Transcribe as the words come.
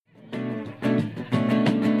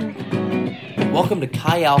Welcome to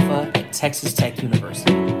Chi Alpha at Texas Tech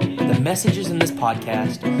University. The messages in this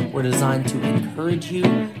podcast were designed to encourage you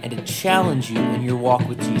and to challenge you in your walk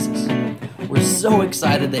with Jesus. We're so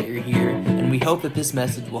excited that you're here, and we hope that this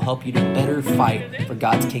message will help you to better fight for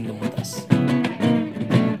God's kingdom with us.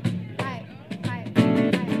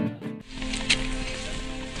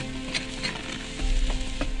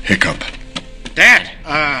 Hiccup. Dad,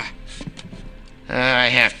 I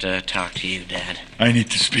have to talk to you, Dad. I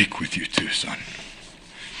need to speak with you too, son.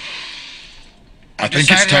 I think it's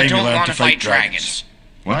decided time I you don't learn want to to fight fight dragons.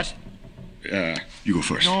 dragons. What? You go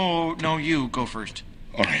first. No, you go first.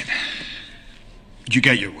 All right. You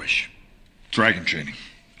get your wish. Dragon training.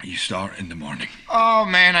 You start in the morning. Oh,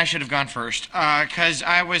 man, I should have gone first. 'Cause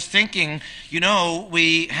I was thinking,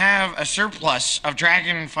 we have a surplus of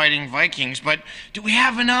dragon-fighting Vikings, but do we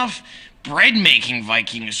have enough bread-making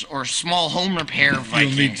Vikings or small home repair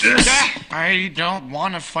Vikings? need this. I don't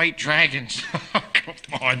want to fight dragons. Come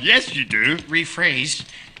on, yes you do. Rephrased,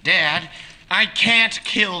 Dad, I can't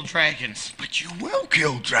kill dragons. But you will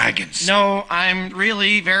kill dragons. No, I'm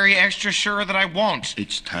really very extra sure that I won't.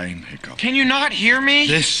 It's time, Hiccup. Can you not hear me?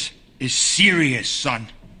 This is serious, son.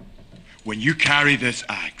 When you carry this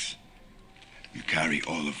axe, you carry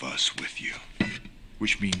all of us with you.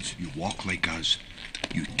 Which means you walk like us,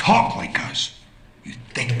 you talk like us, you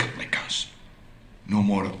think like us. No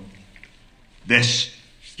more of this.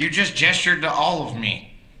 You just gestured to all of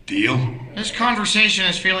me. Deal? This conversation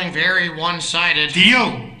is feeling very one-sided.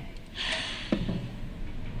 Deal?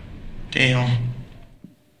 Deal.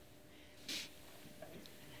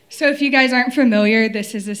 So if you guys aren't familiar,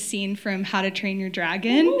 this is a scene from How to Train Your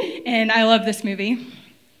Dragon, and I love this movie.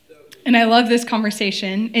 And I love this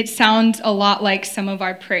conversation. It sounds a lot like some of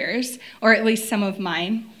our prayers, or at least some of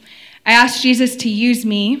mine. I asked Jesus to use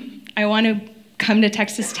me. I want to come to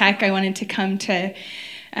Texas Tech. I wanted to come to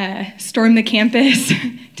storm the campus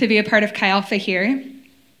to be a part of Chi Alpha here.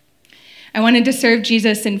 I wanted to serve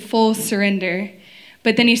Jesus in full surrender,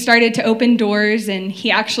 but then he started to open doors and he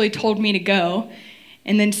actually told me to go,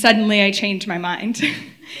 and then suddenly I changed my mind.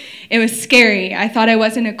 It was scary. I thought I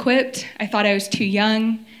wasn't equipped. I thought I was too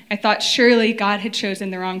young. I thought surely God had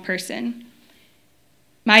chosen the wrong person.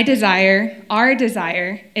 My desire, our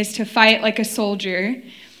desire, is to fight like a soldier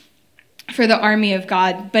for the army of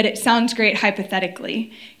God, but it sounds great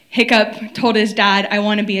hypothetically. Hiccup told his dad, I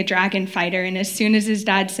want to be a dragon fighter, and as soon as his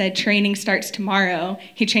dad said training starts tomorrow,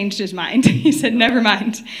 he changed his mind. He said, never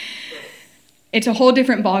mind. It's a whole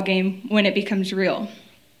different ballgame when it becomes real.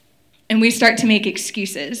 And we start to make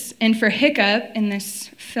excuses. And for Hiccup in this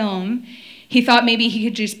film, he thought maybe he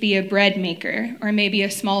could just be a bread maker or maybe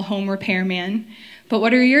a small home repairman. But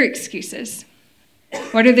what are your excuses?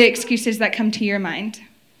 What are the excuses that come to your mind?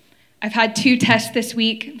 I've had 2 tests this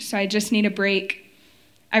week, so I just need a break.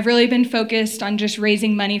 I've really been focused on just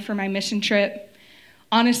raising money for my mission trip.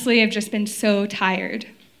 Honestly, I've just been so tired.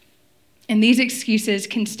 And these excuses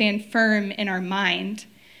can stand firm in our mind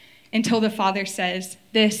until the Father says,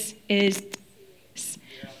 this is serious.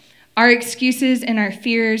 Our excuses and our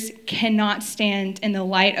fears cannot stand in the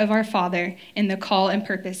light of our Father and the call and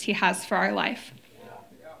purpose he has for our life.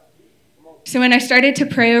 So when I started to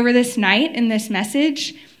pray over this night in this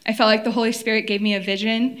message, I felt like the Holy Spirit gave me a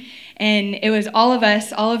vision, and it was all of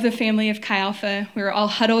us, all of the family of Chi Alpha. We were all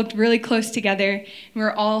huddled really close together, and we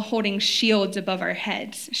were all holding shields above our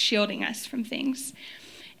heads, shielding us from things.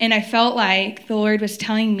 And I felt like the Lord was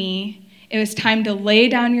telling me it was time to lay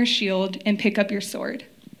down your shield and pick up your sword.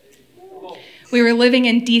 We were living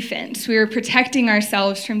in defense. We were protecting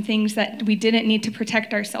ourselves from things that we didn't need to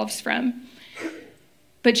protect ourselves from.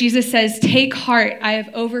 But Jesus says, take heart, I have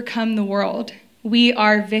overcome the world. We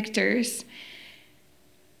are victors.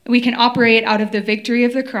 We can operate out of the victory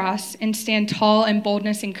of the cross and stand tall in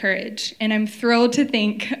boldness and courage. And I'm thrilled to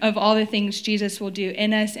think of all the things Jesus will do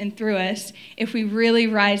in us and through us if we really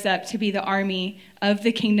rise up to be the army of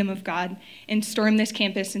the kingdom of God and storm this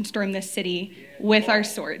campus and storm this city with our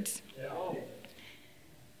swords.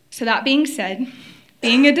 So that being said,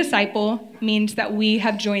 being a disciple means that we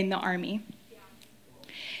have joined the army.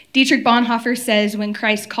 Dietrich Bonhoeffer says, when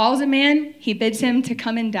Christ calls a man, he bids him to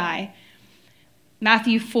come and die.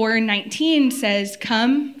 Matthew 4:19 says,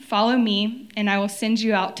 come, follow me, and I will send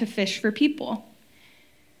you out to fish for people.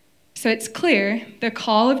 So it's clear the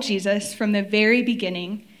call of Jesus from the very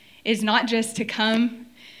beginning is not just to come,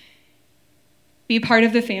 be part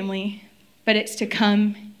of the family, but it's to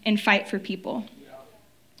come and fight for people.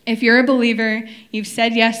 If you're a believer, you've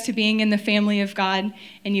said yes to being in the family of God,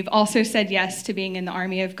 and you've also said yes to being in the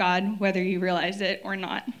army of God, whether you realize it or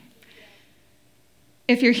not.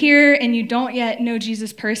 If you're here and you don't yet know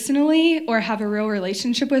Jesus personally or have a real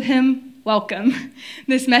relationship with him, welcome.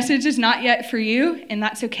 This message is not yet for you, and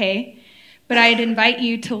that's okay. But I'd invite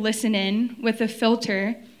you to listen in with a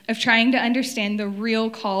filter of trying to understand the real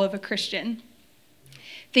call of a Christian.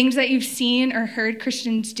 Things that you've seen or heard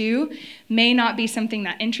Christians do may not be something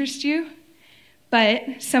that interests you, but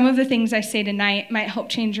some of the things I say tonight might help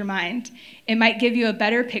change your mind. It might give you a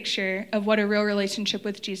better picture of what a real relationship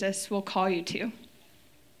with Jesus will call you to.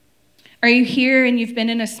 Are you here and you've been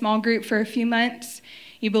in a small group for a few months?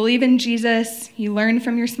 You believe in Jesus, you learn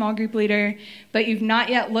from your small group leader, but you've not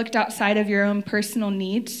yet looked outside of your own personal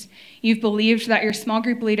needs. You've believed that your small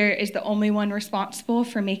group leader is the only one responsible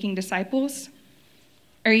for making disciples.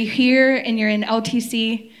 Are you here and you're in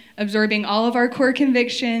LTC, absorbing all of our core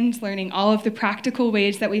convictions, learning all of the practical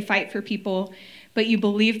ways that we fight for people, but you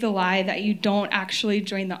believe the lie that you don't actually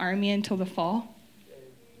join the army until the fall?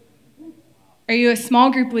 Are you a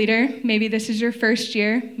small group leader? Maybe this is your first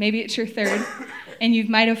year, maybe it's your third, and you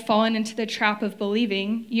might have fallen into the trap of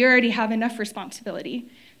believing you already have enough responsibility.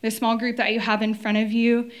 The small group that you have in front of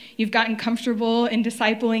you, you've gotten comfortable in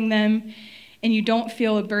discipling them, and you don't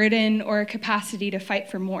feel a burden or a capacity to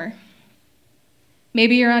fight for more.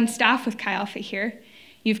 Maybe you're on staff with Chi Alpha here.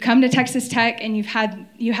 You've come to Texas Tech and you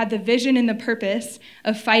had the vision and the purpose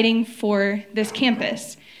of fighting for this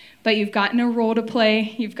campus, but you've gotten a role to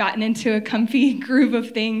play, you've gotten into a comfy groove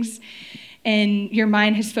of things, and your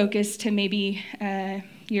mind has focused to maybe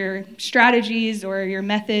your strategies or your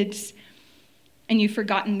methods, and you've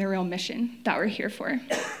forgotten the real mission that we're here for.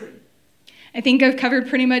 I think I've covered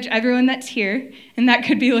pretty much everyone that's here, and that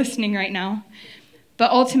could be listening right now.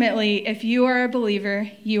 But ultimately, if you are a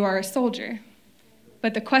believer, you are a soldier.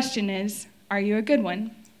 But the question is, are you a good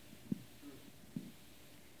one?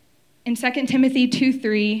 In 2 Timothy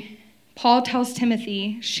 2:3, Paul tells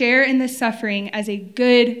Timothy, share in the suffering as a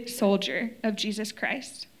good soldier of Jesus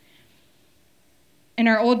Christ. And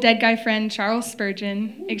our old dead guy friend, Charles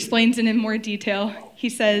Spurgeon, explains it in more detail. He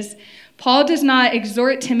says, Paul does not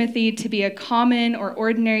exhort Timothy to be a common or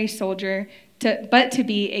ordinary soldier, but to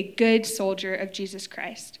be a good soldier of Jesus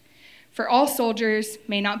Christ. For all soldiers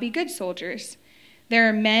may not be good soldiers. There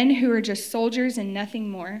are men who are just soldiers and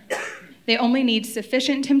nothing more. They only need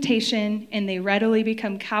sufficient temptation, and they readily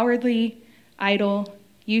become cowardly, idle,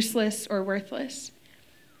 useless, or worthless.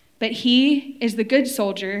 But he is the good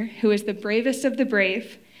soldier who is the bravest of the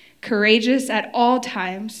brave, courageous at all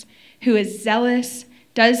times, who is zealous,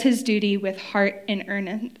 does his duty with heart and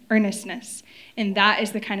earnestness. And that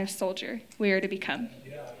is the kind of soldier we are to become.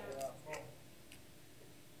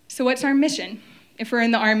 So what's our mission? If we're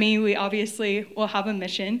in the army, we obviously will have a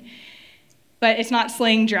mission. But it's not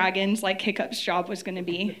slaying dragons like Hiccup's job was going to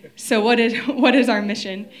be. So what is our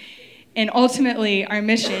mission? And ultimately, our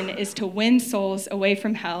mission is to win souls away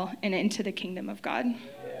from hell and into the kingdom of God.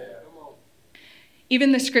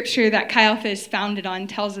 Even the scripture that Chi Alpha is founded on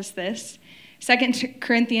tells us this. 2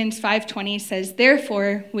 Corinthians 5:20 says,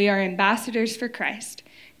 therefore, we are ambassadors for Christ,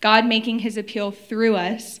 God making his appeal through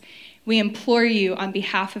us. We implore you on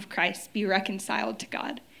behalf of Christ, be reconciled to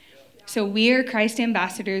God. So we are Christ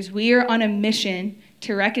ambassadors. We are on a mission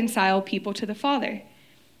to reconcile people to the Father.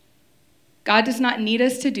 God does not need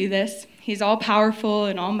us to do this. He's all powerful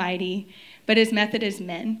and almighty, but his method is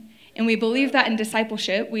men. And we believe that in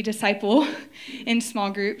discipleship. We disciple in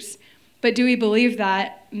small groups. But do we believe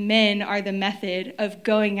that men are the method of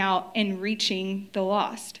going out and reaching the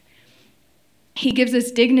lost? He gives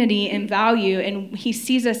us dignity and value, and he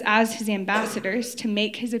sees us as his ambassadors to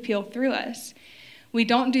make his appeal through us. We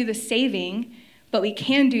don't do the saving, but we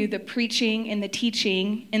can do the preaching and the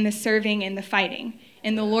teaching and the serving and the fighting,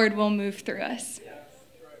 and the Lord will move through us.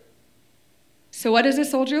 So what does a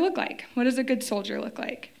soldier look like? What does a good soldier look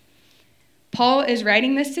like? Paul is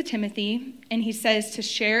writing this to Timothy, and he says to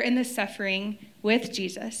share in the suffering with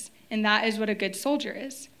Jesus, and that is what a good soldier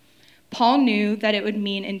is. Paul knew that it would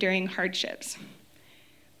mean enduring hardships.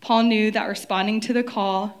 Paul knew that responding to the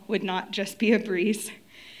call would not just be a breeze.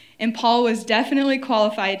 And Paul was definitely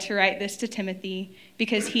qualified to write this to Timothy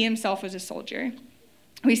because he himself was a soldier.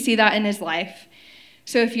 We see that in his life.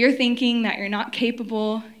 So if you're thinking that you're not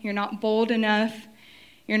capable, you're not bold enough,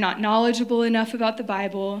 you're not knowledgeable enough about the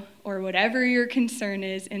Bible, or whatever your concern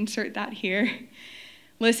is, insert that here.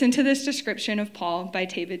 Listen to this description of Paul by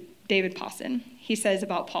David Pawson. He says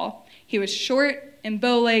about Paul, he was short and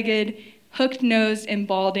bow-legged, hooked-nosed and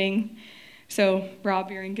balding. So,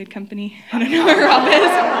 Rob, you're in good company. I don't know where Rob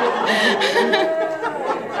is.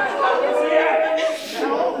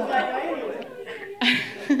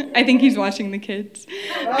 I think he's watching the kids.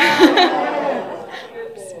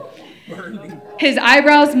 His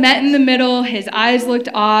eyebrows met in the middle. His eyes looked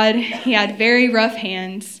odd. He had very rough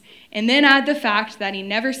hands. And then add the fact that he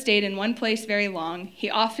never stayed in one place very long. He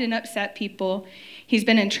often upset people. He's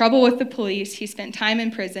been in trouble with the police. He spent time in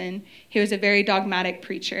prison. He was a very dogmatic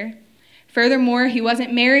preacher. Furthermore, he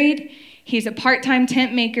wasn't married. He's a part-time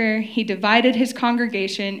tent maker. He divided his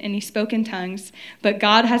congregation and he spoke in tongues. But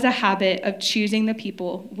God has a habit of choosing the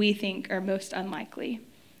people we think are most unlikely.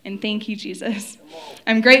 And thank you, Jesus.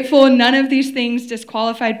 I'm grateful none of these things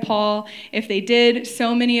disqualified Paul. If they did,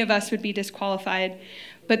 so many of us would be disqualified.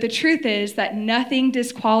 But the truth is that nothing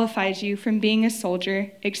disqualifies you from being a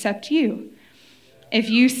soldier except you. If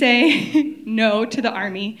you say no to the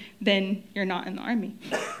army, then you're not in the army.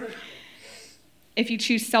 If you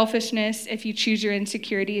choose selfishness, if you choose your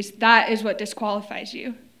insecurities, that is what disqualifies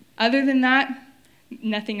you. Other than that,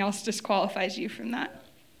 nothing else disqualifies you from that.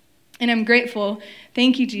 And I'm grateful.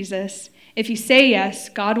 Thank you, Jesus. If you say yes,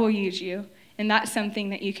 God will use you, and that's something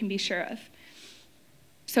that you can be sure of.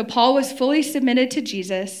 So Paul was fully submitted to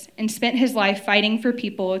Jesus and spent his life fighting for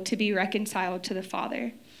people to be reconciled to the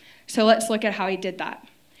Father. So let's look at how he did that.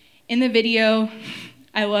 In the video,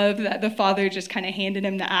 I love that the Father just kind of handed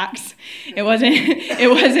him the axe. It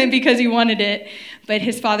wasn't because he wanted it, but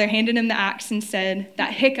his Father handed him the axe and said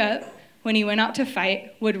that Hiccup, when he went out to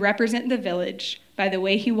fight, would represent the village by the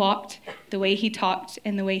way he walked, the way he talked,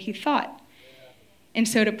 and the way he thought. And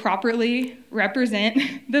so to properly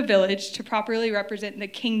represent the village, to properly represent the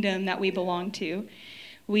kingdom that we belong to,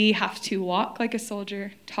 we have to walk like a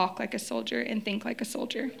soldier, talk like a soldier, and think like a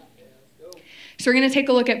soldier. So we're going to take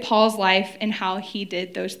a look at Paul's life and how he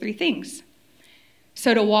did those three things.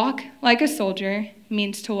 So to walk like a soldier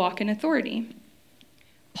means to walk in authority.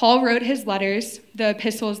 Paul wrote his letters, the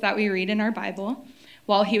epistles that we read in our Bible,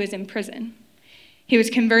 while he was in prison. He was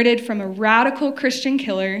converted from a radical Christian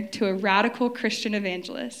killer to a radical Christian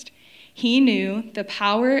evangelist. He knew the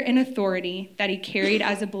power and authority that he carried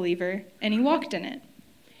as a believer, and he walked in it.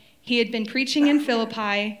 He had been preaching in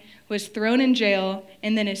Philippi, was thrown in jail,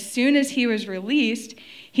 and then as soon as he was released,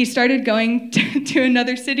 he started going to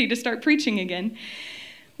another city to start preaching again,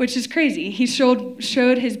 which is crazy. He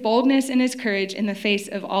showed his boldness and his courage in the face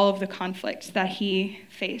of all of the conflicts that he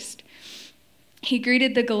faced. He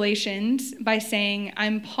greeted the Galatians by saying,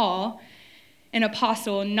 "I'm Paul, an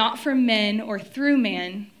apostle, not from men or through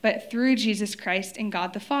man, but through Jesus Christ and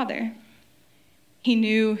God the Father." He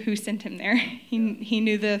knew who sent him there. He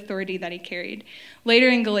knew the authority that he carried. Later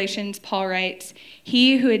in Galatians, Paul writes,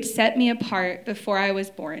 "He who had set me apart before I was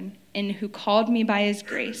born and who called me by his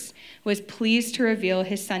grace was pleased to reveal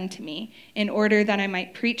his Son to me in order that I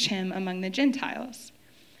might preach him among the Gentiles."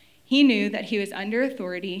 He knew that he was under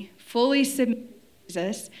authority, fully submitted to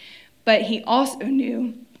Jesus, but he also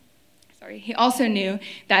knew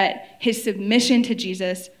that his submission to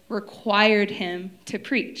Jesus required him to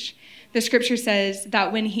preach. The scripture says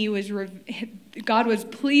that when God was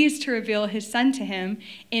pleased to reveal his Son to him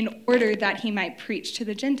in order that he might preach to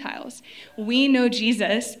the Gentiles. We know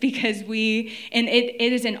Jesus because it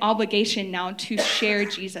is an obligation now to share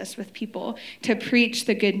Jesus with people, to preach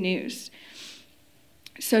the good news.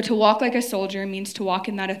 So to walk like a soldier means to walk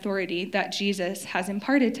in that authority that Jesus has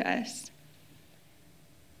imparted to us.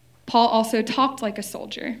 Paul also talked like a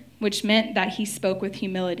soldier, which meant that he spoke with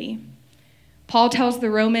humility. Paul tells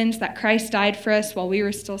the Romans that Christ died for us while we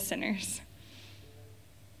were still sinners.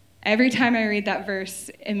 Every time I read that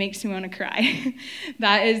verse, it makes me want to cry.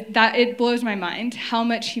 It blows my mind how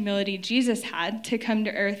much humility Jesus had to come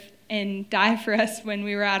to earth and die for us when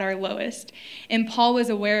we were at our lowest. And Paul was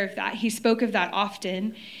aware of that. He spoke of that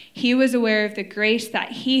often. He was aware of the grace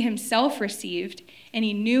that he himself received, and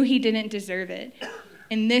he knew he didn't deserve it.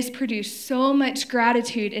 And this produced so much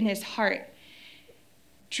gratitude in his heart,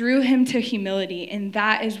 drew him to humility, and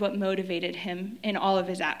that is what motivated him in all of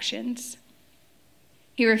his actions.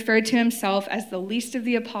 He referred to himself as the least of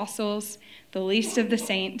the apostles, the least of the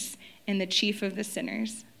saints, and the chief of the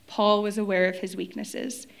sinners. Paul was aware of his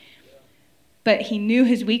weaknesses, but he knew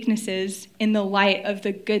his weaknesses in the light of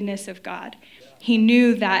the goodness of God. He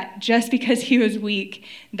knew that just because he was weak,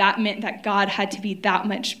 that meant that God had to be that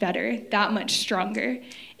much better, that much stronger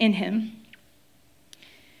in him.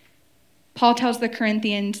 Paul tells the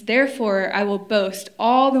Corinthians, "Therefore I will boast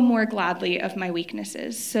all the more gladly of my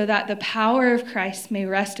weaknesses, so that the power of Christ may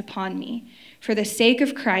rest upon me. For the sake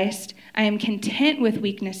of Christ, I am content with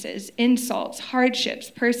weaknesses, insults, hardships,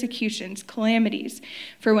 persecutions, calamities.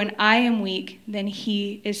 For when I am weak, then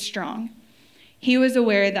he is strong." He was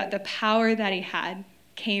aware that the power that he had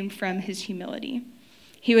came from his humility.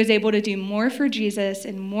 He was able to do more for Jesus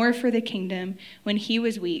and more for the kingdom when he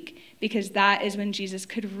was weak, because that is when Jesus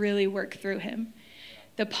could really work through him.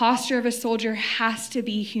 The posture of a soldier has to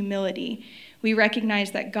be humility. We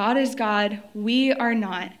recognize that God is God, we are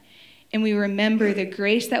not, and we remember the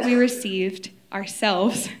grace that we received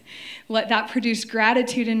ourselves. Let that produce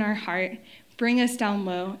gratitude in our heart, bring us down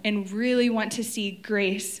low, and really want to see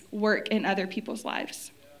grace work in other people's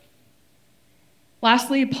lives.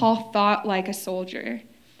 Lastly, Paul thought like a soldier.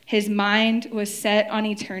 His mind was set on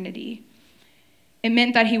eternity. It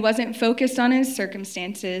meant that he wasn't focused on his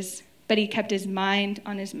circumstances, but he kept his mind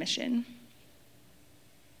on his mission.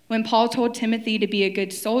 When Paul told Timothy to be a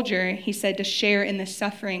good soldier, he said to share in the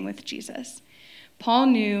suffering with Jesus. Paul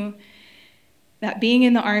knew that being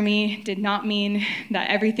in the army did not mean that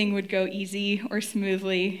everything would go easy or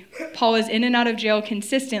smoothly. Paul was in and out of jail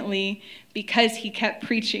consistently because he kept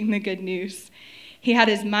preaching the good news. He had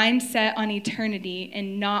his mind set on eternity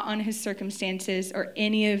and not on his circumstances or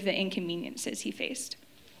any of the inconveniences he faced.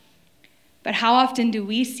 But how often do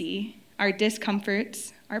we see our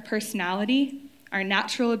discomforts, our personality, our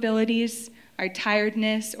natural abilities, our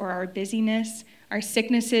tiredness or our busyness, our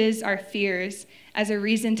sicknesses, our fears, as a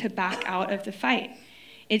reason to back out of the fight?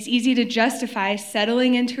 It's easy to justify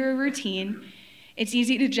settling into a routine. It's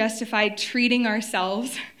easy to justify treating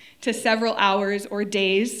ourselves to several hours or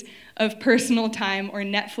days of personal time or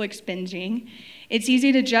Netflix binging. It's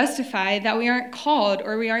easy to justify that we aren't called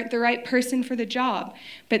or we aren't the right person for the job,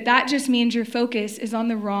 but that just means your focus is on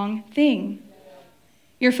the wrong thing.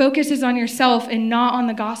 Your focus is on yourself and not on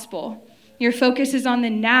the gospel. Your focus is on the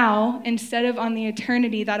now instead of on the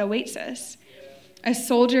eternity that awaits us. A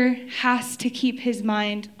soldier has to keep his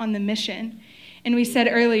mind on the mission. And we said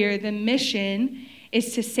earlier, the mission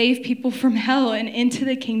is to save people from hell and into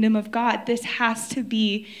the kingdom of God. This has to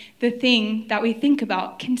be the thing that we think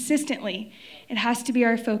about consistently. It has to be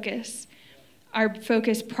our focus. Our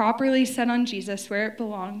focus properly set on Jesus where it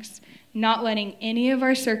belongs, not letting any of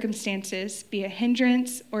our circumstances be a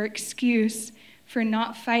hindrance or excuse for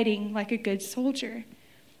not fighting like a good soldier.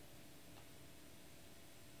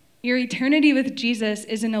 Your eternity with Jesus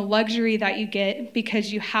isn't a luxury that you get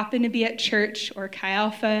because you happen to be at church or Chi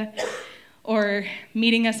Alpha or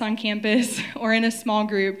meeting us on campus or in a small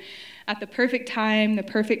group at the perfect time, the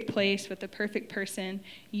perfect place, with the perfect person.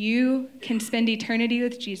 You can spend eternity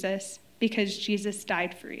with Jesus because Jesus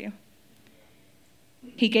died for you.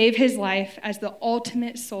 He gave his life as the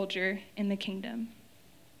ultimate soldier in the kingdom.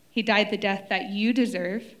 He died the death that you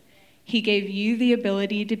deserve. He gave you the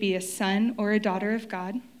ability to be a son or a daughter of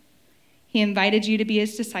God. He invited you to be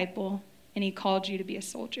his disciple, and he called you to be a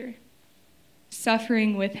soldier.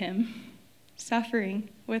 Suffering with him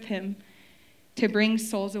to bring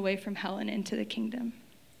souls away from hell and into the kingdom.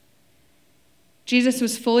 Jesus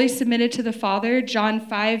was fully submitted to the Father. John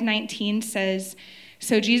 5:19 says,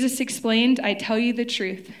 "So Jesus explained, I tell you the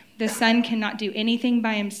truth. The Son cannot do anything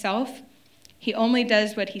by himself. He only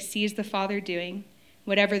does what he sees the Father doing.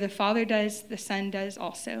 Whatever the Father does, the Son does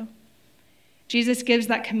also." Jesus gives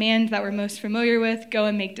that command that we're most familiar with, go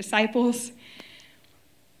and make disciples.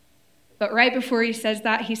 But right before he says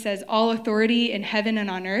that, he says, all authority in heaven and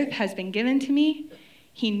on earth has been given to me.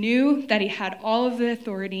 He knew that he had all of the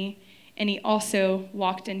authority, and he also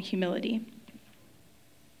walked in humility.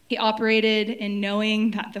 He operated in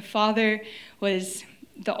knowing that the Father was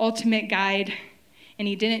the ultimate guide, and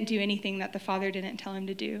he didn't do anything that the Father didn't tell him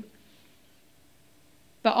to do.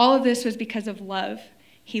 But all of this was because of love.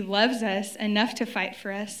 He loves us enough to fight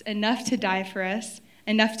for us, enough to die for us,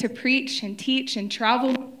 enough to preach and teach and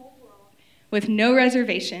travel with no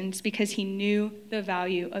reservations because he knew the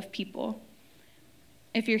value of people.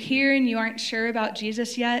 If you're here and you aren't sure about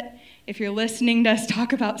Jesus yet, if you're listening to us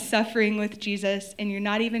talk about suffering with Jesus and you're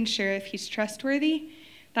not even sure if he's trustworthy,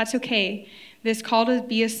 that's okay. This call to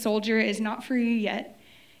be a soldier is not for you yet.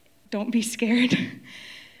 Don't be scared.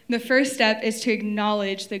 The first step is to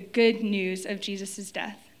acknowledge the good news of Jesus'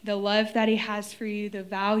 death, the love that he has for you, the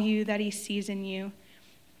value that he sees in you.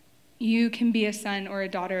 You can be a son or a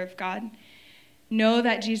daughter of God. Know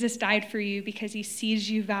that Jesus died for you because he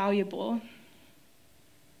sees you valuable.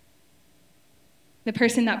 The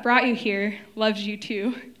person that brought you here loves you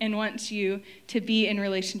too and wants you to be in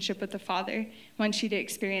relationship with the Father, wants you to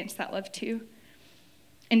experience that love too.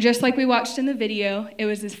 And just like we watched in the video, it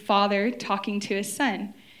was his Father talking to his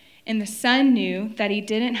Son. And the Son knew that he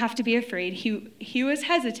didn't have to be afraid. He was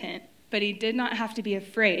hesitant, but he did not have to be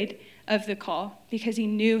afraid of the call because he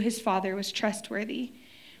knew his Father was trustworthy.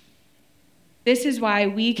 This is why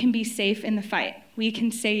we can be safe in the fight. We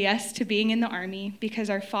can say yes to being in the army because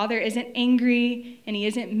our Father isn't angry and he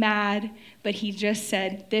isn't mad, but he just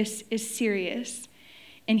said, this is serious,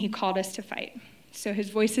 and he called us to fight. So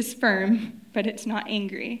his voice is firm, but it's not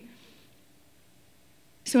angry.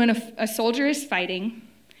 So when a soldier is fighting,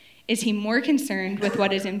 Is he more concerned with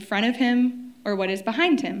what is in front of him or what is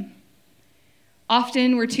behind him?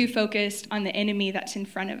 Often we're too focused on the enemy that's in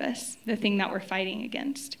front of us, the thing that we're fighting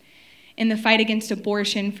against. In the fight against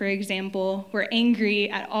abortion, for example, we're angry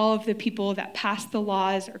at all of the people that pass the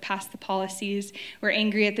laws or pass the policies. We're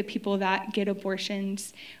angry at the people that get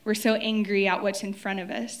abortions. We're so angry at what's in front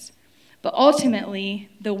of us. But ultimately,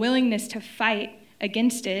 the willingness to fight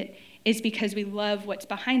against it is because we love what's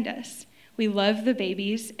behind us. We love the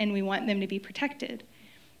babies and we want them to be protected.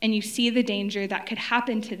 And you see the danger that could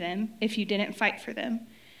happen to them if you didn't fight for them,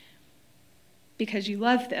 because you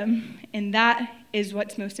love them. And that is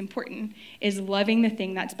what's most important, is loving the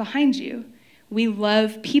thing that's behind you. We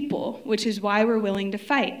love people, which is why we're willing to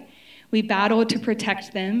fight. We battle to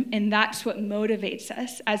protect them, and that's what motivates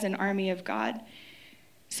us as an army of God.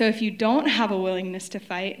 So if you don't have a willingness to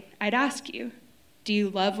fight, I'd ask you, do you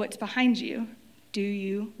love what's behind you? Do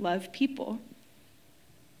you love people?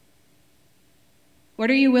 What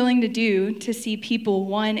are you willing to do to see people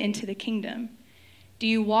won into the kingdom? Do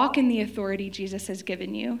you walk in the authority Jesus has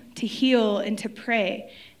given you to heal and to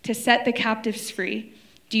pray, to set the captives free?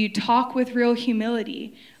 Do you talk with real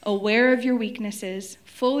humility, aware of your weaknesses,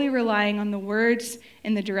 fully relying on the words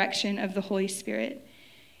and the direction of the Holy Spirit?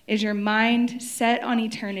 Is your mind set on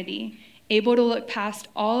eternity, able to look past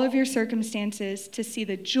all of your circumstances to see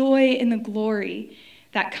the joy and the glory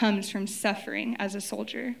that comes from suffering as a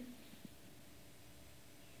soldier?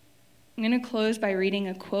 I'm going to close by reading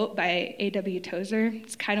a quote by A.W. Tozer.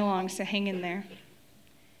 It's kind of long, so hang in there.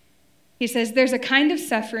 He says, "There's a kind of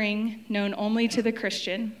suffering known only to the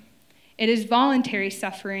Christian. It is voluntary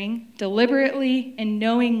suffering, deliberately and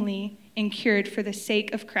knowingly incurred for the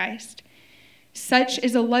sake of Christ. Such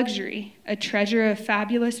is a luxury, a treasure of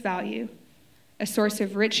fabulous value, a source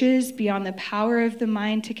of riches beyond the power of the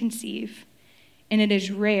mind to conceive. And it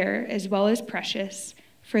is rare as well as precious,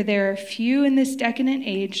 for there are few in this decadent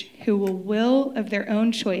age who will of their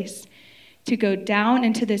own choice to go down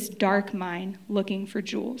into this dark mine looking for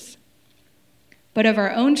jewels. But of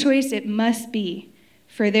our own choice it must be,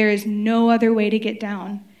 for there is no other way to get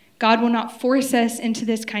down. God will not force us into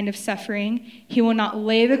this kind of suffering. He will not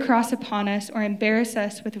lay the cross upon us or embarrass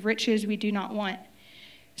us with riches we do not want.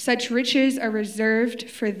 Such riches are reserved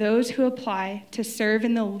for those who apply to serve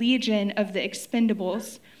in the legion of the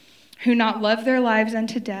expendables, who not love their lives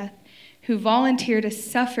unto death, who volunteer to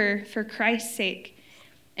suffer for Christ's sake,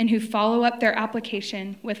 and who follow up their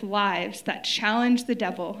application with lives that challenge the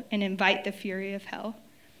devil and invite the fury of hell.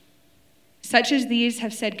 Such as these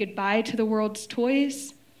have said goodbye to the world's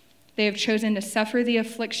toys. They have chosen to suffer the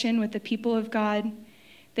affliction with the people of God.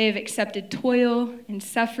 They have accepted toil and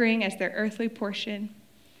suffering as their earthly portion.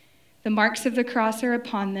 The marks of the cross are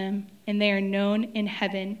upon them, and they are known in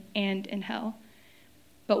heaven and in hell.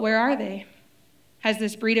 But where are they? Has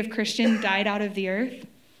this breed of Christian died out of the earth?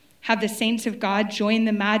 Have the saints of God joined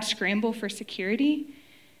the mad scramble for security?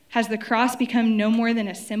 Has the cross become no more than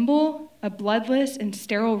a symbol, a bloodless and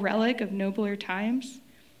sterile relic of nobler times?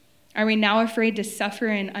 Are we now afraid to suffer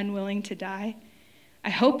and unwilling to die? I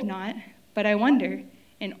hope not, but I wonder,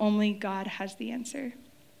 and only God has the answer.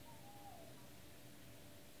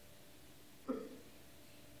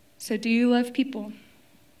 So do you love people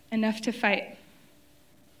enough to fight?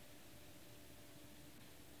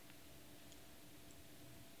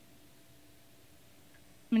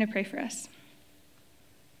 I'm going to pray for us.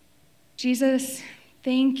 Jesus,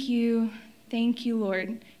 thank you,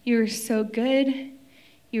 Lord. You are so good.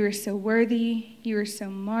 You are so worthy. You are so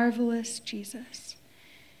marvelous, Jesus.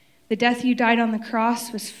 The death you died on the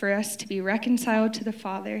cross was for us to be reconciled to the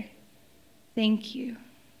Father. Thank you.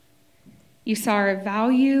 You saw our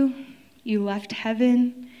value. You left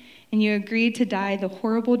heaven, and you agreed to die the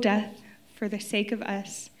horrible death for the sake of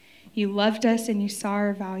us. You loved us, and you saw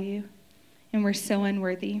our value, and we're so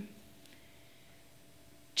unworthy.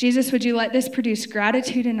 Jesus, would you let this produce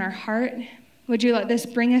gratitude in our heart? Would you let this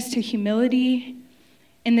bring us to humility?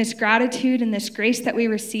 In this gratitude and this grace that we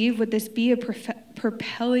receive, would this be a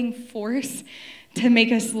propelling force to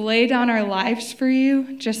make us lay down our lives for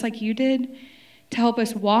you, just like you did, to help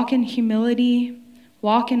us walk in humility,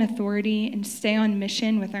 walk in authority, and stay on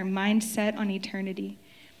mission with our mind set on eternity?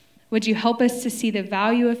 Would you help us to see the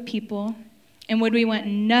value of people, and would we want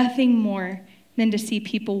nothing more than to see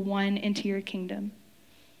people won into your kingdom?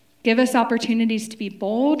 Give us opportunities to be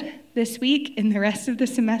bold this week and the rest of the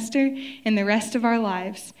semester and the rest of our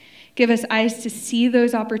lives. Give us eyes to see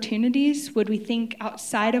those opportunities. Would we think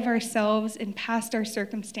outside of ourselves and past our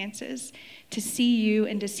circumstances to see you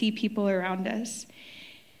and to see people around us?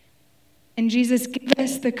 And Jesus, give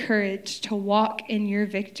us the courage to walk in your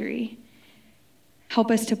victory. Help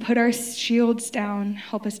us to put our shields down.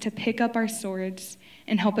 Help us to pick up our swords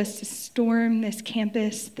and help us to storm this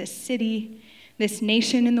campus, this city, this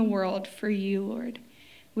nation in the world for you, Lord.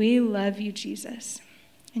 We love you, Jesus.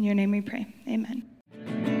 In your name we pray. Amen.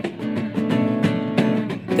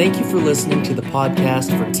 Thank you for listening to the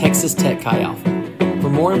podcast for Texas Tech Chi Alpha. For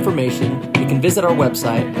more information, you can visit our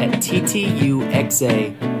website at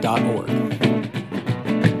ttuxa.org.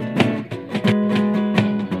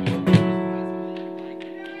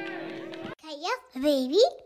 Chi Alpha, baby.